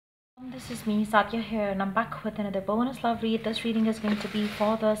This is me, Sadia here, and I'm back with another bonus love read. This reading is going to be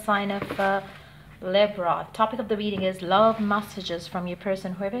for the sign of Libra. Topic of the reading is love messages from your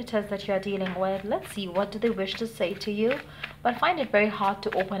person, whoever it is that you are dealing with. Let's see, what do they wish to say to you? But I find it very hard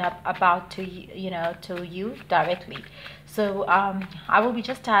to open up about to you directly. So I will be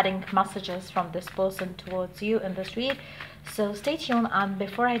just adding messages from this person towards you in this read. So stay tuned, and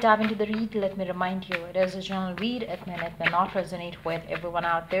before I dive into the read, let me remind you, it is a general read. It may not resonate with everyone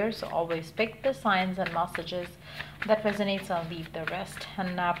out there, so always pick the signs and messages that resonates and leave the rest.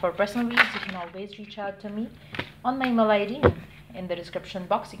 And for personal reads, you can always reach out to me on my email ID in the description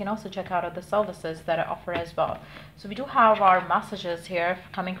box. You can also check out other services that I offer as well. So we do have our messages here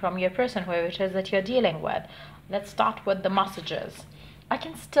coming from your person, whoever it is that you're dealing with. Let's start with the messages. I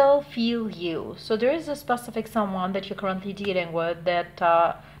can still feel you. So there is a specific someone that you're currently dealing with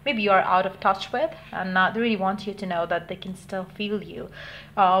that maybe you are out of touch with, and they really want you to know that they can still feel you.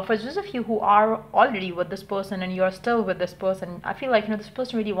 For those of you who are already with this person and you're still with this person, I feel like this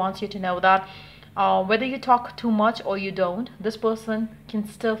person really wants you to know that whether you talk too much or you don't, this person can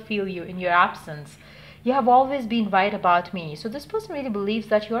still feel you in your absence. You have always been right about me. So this person really believes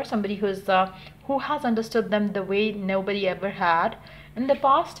that you are somebody who has understood them the way nobody ever had in the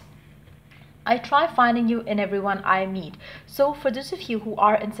past. I try finding you in everyone I meet. So for those of you who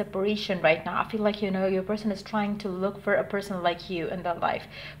are in separation right now, I feel like your person is trying to look for a person like you in their life,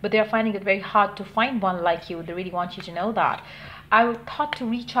 but they're finding it very hard to find one like you. They really want you to know that. I thought to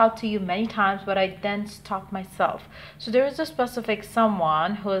reach out to you many times, but I then stopped myself. So there is a specific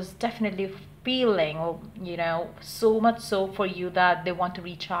someone who is definitely feeling, so much so for you that they want to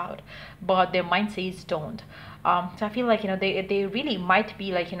reach out, but their mind says don't. So I feel like they really might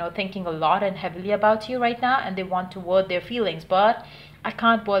be thinking a lot and heavily about you right now, and they want to word their feelings, but I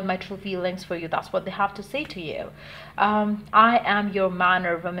can't word my true feelings for you. That's what they have to say to you. I am your man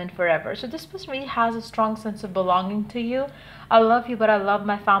or woman forever. So this person really has a strong sense of belonging to you. I love you, but I love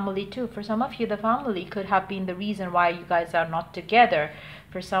my family too. For some of you, the family could have been the reason why you guys are not together.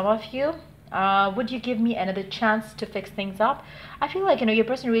 For some of you, would you give me another chance to fix things up? I feel like your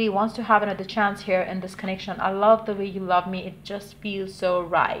person really wants to have another chance here in this connection. I love the way you love me. It just feels so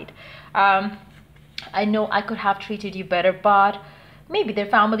right. I know I could have treated you better, but maybe their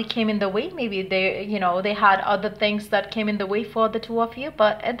family came in the way. Maybe they had other things that came in the way for the two of you.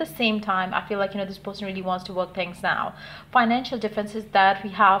 But at the same time, I feel like this person really wants to work things now. Financial differences that we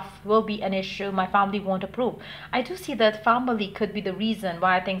have will be an issue. My family won't approve. I do see that family could be the reason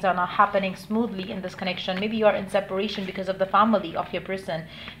why things are not happening smoothly in this connection. Maybe you're in separation because of the family of your person,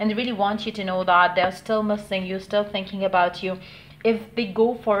 and they really want you to know that they're still missing you, still thinking about you. If they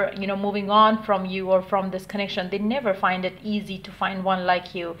go for moving on from you or from this connection, they never find it easy to find one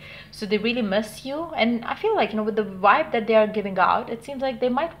like you. So they really miss you, and I feel like with the vibe that they are giving out, it seems like they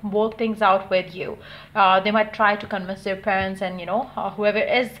might work things out with you. They might try to convince their parents and whoever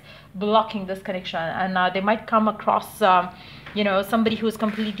is blocking this connection, and they might come across somebody who's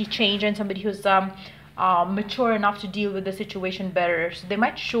completely changed and somebody who's mature enough to deal with the situation better. So they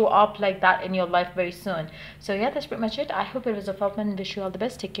might show up like that in your life very soon. So yeah, that's pretty much it. I hope it was a helpful and wish you all the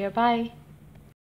best. Take care. Bye.